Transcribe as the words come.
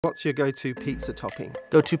What's your go-to pizza topping?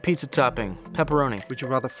 Go-to pizza topping, pepperoni. Would you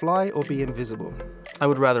rather fly or be invisible? I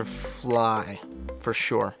would rather fly, for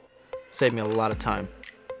sure. Save me a lot of time.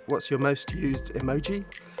 What's your most used emoji?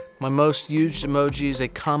 My most used emoji is a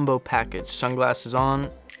combo package. Sunglasses on,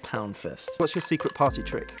 pound fist. What's your secret party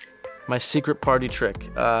trick? My secret party trick,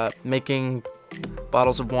 making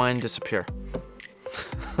bottles of wine disappear.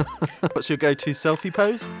 What's your go-to selfie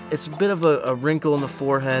pose? It's a bit of a wrinkle in the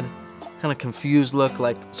forehead, kind of confused look,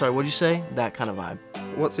 like, sorry, what'd you say? That kind of vibe.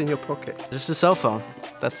 What's in your pocket? Just a cell phone.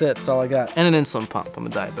 That's it, that's all I got. And an insulin pump. I'm a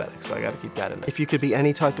diabetic, so I gotta keep that in there. If you could be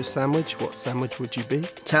any type of sandwich, what sandwich would you be?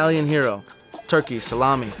 Italian hero. Turkey,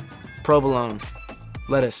 salami, provolone,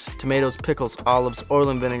 lettuce, tomatoes, pickles, olives, oil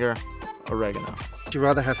and vinegar, oregano. Would you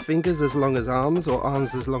rather have fingers as long as arms or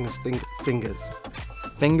arms as long as fingers?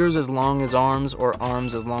 Fingers as long as arms or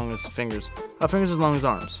arms as long as fingers? Fingers as long as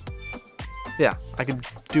arms. Yeah, I could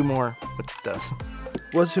do more with those.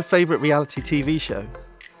 What's your favorite reality TV show?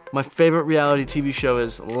 My favorite reality TV show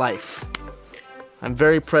is Life. I'm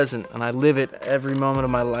very present and I live it every moment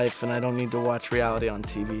of my life, and I don't need to watch reality on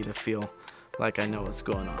TV to feel like I know what's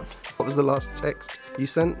going on. What was the last text you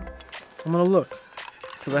sent? I'm gonna look,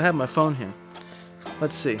 because I have my phone here.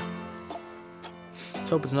 Let's see. Let's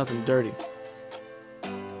hope it's nothing dirty.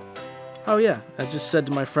 Oh yeah, I just said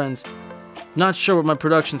to my friends, not sure what my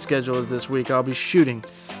production schedule is this week. I'll be shooting,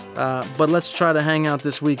 but let's try to hang out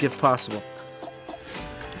this week if possible.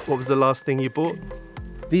 What was the last thing you bought?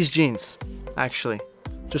 These jeans, actually,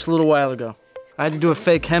 just a little while ago. I had to do a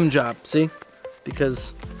fake hem job, see?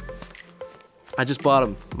 Because I just bought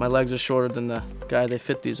them. My legs are shorter than the guy they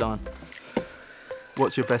fit these on.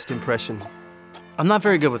 What's your best impression? I'm not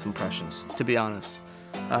very good with impressions, to be honest.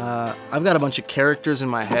 I've got a bunch of characters in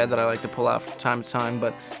my head that I like to pull out from time to time,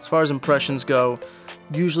 but as far as impressions go,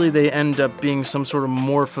 usually they end up being some sort of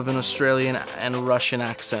morph of an Australian and Russian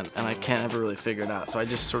accent, and I can't ever really figure it out, so I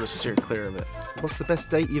just sort of steer clear of it. What's the best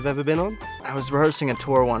date you've ever been on? I was rehearsing a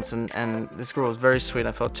tour once, and this girl was very sweet.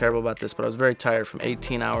 I felt terrible about this, but I was very tired from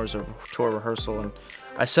 18 hours of tour rehearsal, and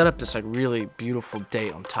I set up this like really beautiful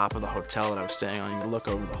date on top of the hotel that I was staying on. You could look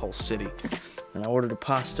over the whole city. And I ordered a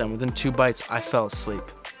pasta, and within 2 bites, I fell asleep.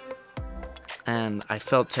 And I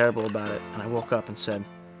felt terrible about it, and I woke up and said,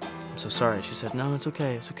 I'm so sorry. She said, no, it's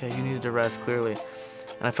okay, you needed to rest, clearly.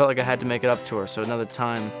 And I felt like I had to make it up to her, so another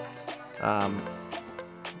time,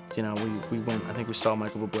 you know, we went, I think we saw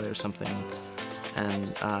Michael Bublé or something,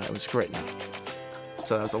 and it was a great night.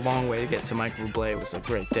 So that was a long way to get to Michael Bublé. It was a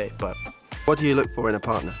great date, but... What do you look for in a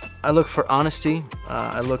partner? I look for honesty.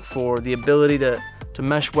 I look for the ability to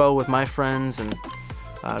mesh well with my friends and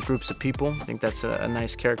groups of people. I think that's a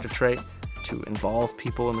nice character trait, to involve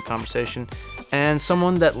people in the conversation. And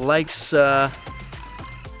someone that likes some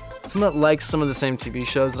of the same TV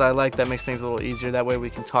shows that I like. That makes things a little easier. That way we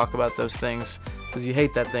can talk about those things, because you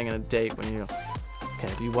hate that thing in a date when you, okay,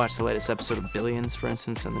 if you watch the latest episode of Billions, for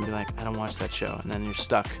instance, and then be like, I don't watch that show, and then you're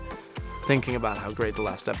stuck thinking about how great the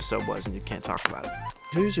last episode was and you can't talk about it.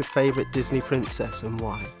 Who's your favorite Disney princess and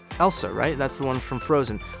why? Elsa, right? That's the one from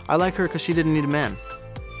Frozen. I like her because she didn't need a man.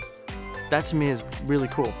 That to me is really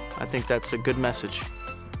cool. I think that's a good message.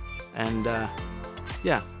 And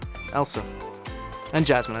yeah, Elsa. And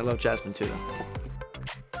Jasmine. I love Jasmine too, though.